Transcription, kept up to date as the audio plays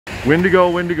Wendigo,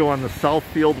 Wendigo on the south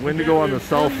field, Wendigo on the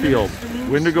south field,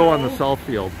 Wendigo on the south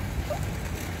field.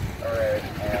 Alright,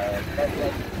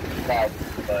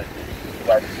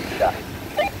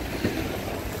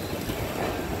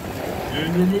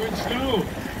 and we're moving snow.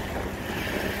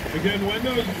 Again,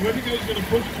 Wendigo's going to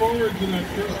push forward to that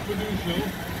first fiducial.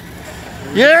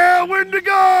 Yeah,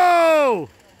 Wendigo!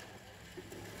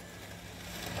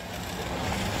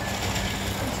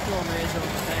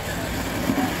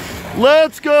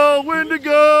 Let's go,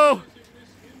 Wendigo! And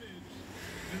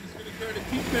it's going to try to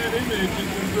keep that image.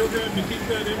 It's been programmed to keep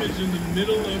that image in the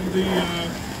middle of the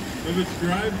of its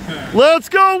drive path. Let's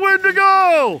go,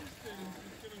 Wendigo! It's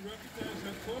going to recognize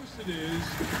how close it is,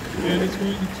 and it's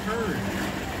going to turn.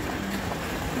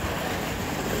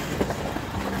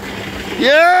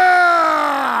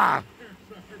 Yeah!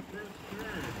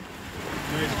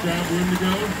 Nice job,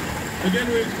 Wendigo. Again,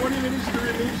 we have 20 minutes to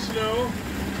remove snow.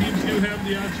 Teams do have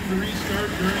the option to restart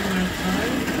during that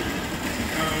time.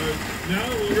 Now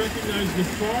it will recognize the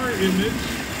far image,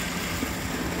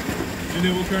 and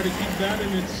it will try to keep that in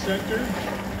its center.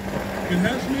 It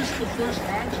has missed the first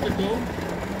obstacle,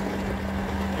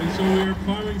 and so we are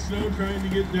plowing snow, trying to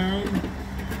get down.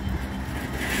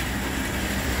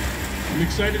 I'm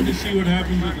excited to see what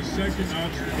happens with the second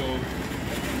obstacle.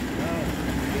 Oh,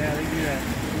 yeah, they do that.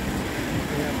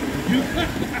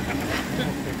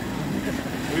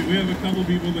 We have a couple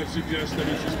people that suggest that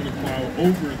it's just going to plow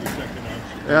over the second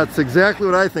obstacle. That's exactly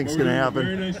what I think is going to happen.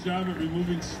 Very nice job at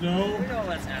removing snow. You know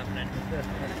what's happening.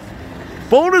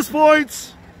 Bonus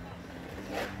points!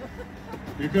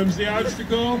 Here comes the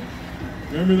obstacle.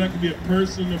 Remember, that could be a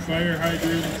person, a fire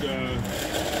hydrant,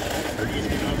 or just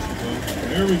an obstacle.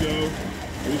 There we go.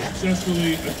 We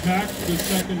successfully attacked the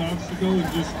second obstacle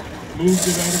and just moved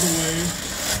it out of the way.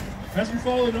 Hasn't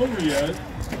fallen over yet.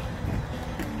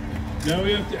 Now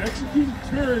we have to execute a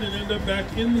turn and end up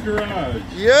back in the garage.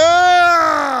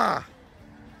 Yeah!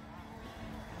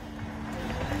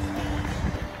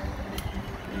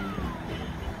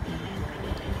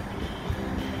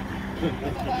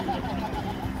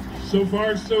 So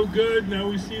far, so good. Now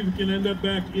we see if we can end up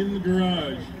back in the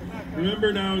garage.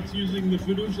 Remember, now it's using the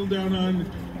fiducial down on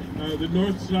the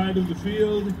north side of the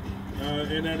field,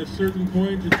 and at a certain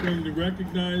point it's going to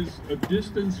recognize a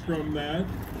distance from that,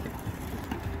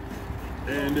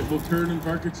 and it will turn and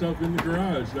park itself in the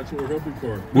garage. That's what we're hoping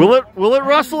for. Will it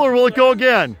rustle or will it go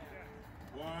again?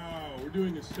 Wow, we're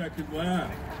doing a second lap.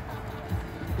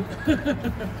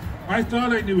 I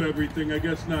thought I knew everything, I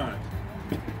guess not.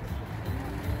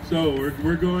 So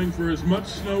we're going for as much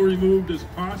snow removed as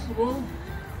possible.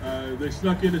 They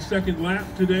snuck in a second lap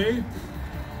today.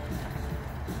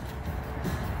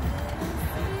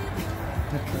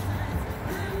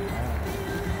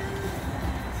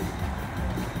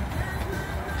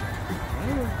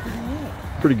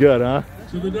 Pretty good, huh?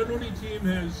 So the Dunwoody team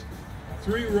has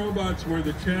 3 robots where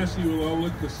the chassis will all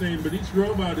look the same, but each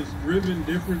robot is driven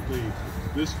differently.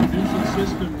 This fiducial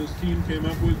system this team came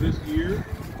up with this year,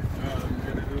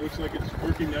 and it looks like it's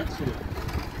working excellent.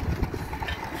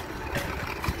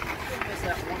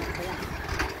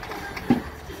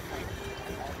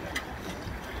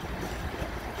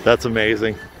 That's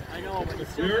amazing. I know, but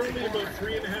it's still We're only about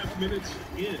 3.5 minutes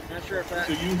in. not sure if that.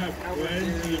 So you have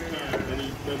plenty of time.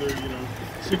 Another,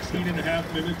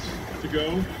 16.5 minutes to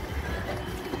go.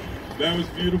 That was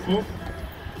beautiful.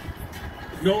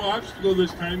 No obstacle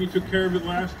this time. You took care of it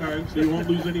last time, so you won't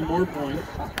lose any more points.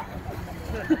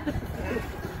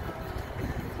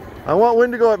 I want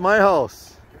Wendigo at my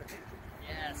house.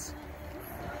 Yes.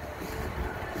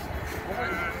 Well,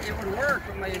 it would work,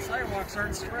 but my sidewalks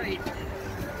aren't straight.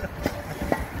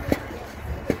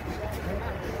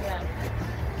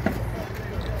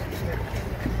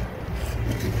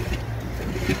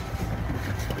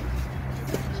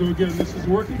 So again, this is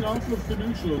working off of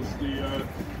fiducials.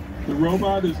 The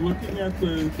robot is looking at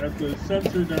the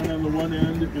sensor down on the one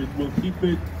end. It will keep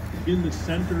it in the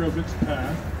center of its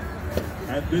path.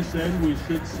 At this end, we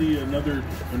should see another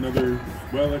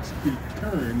well-executed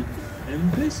turn,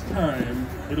 and this time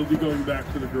it'll be going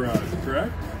back to the garage.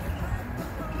 Correct?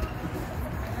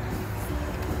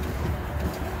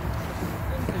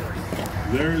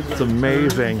 There's It's our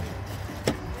amazing.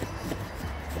 turn.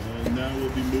 And now we'll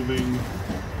be moving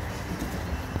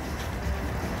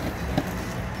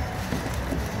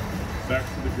back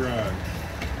to the garage.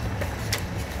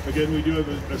 Again, we do have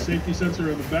a safety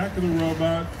sensor on the back of the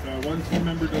robot. One team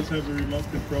member does have the remote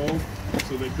control,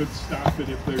 so they could stop it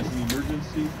if there's an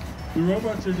emergency. The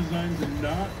robots are designed to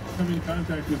not come in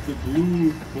contact with the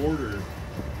blue border,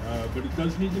 but it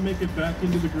does need to make it back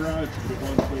into the garage if it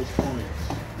wants those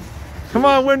points. Come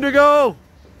on, Wendigo!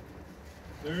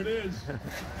 There it is.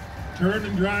 Turn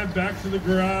and drive back to the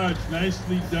garage.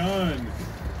 Nicely done.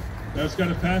 That's got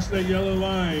to pass that yellow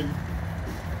line.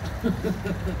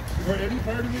 Or any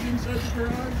part of it inside the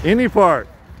garage? Any part.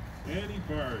 Any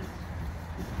part.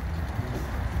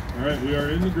 All right, we are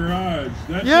in the garage.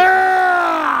 That's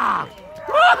yeah!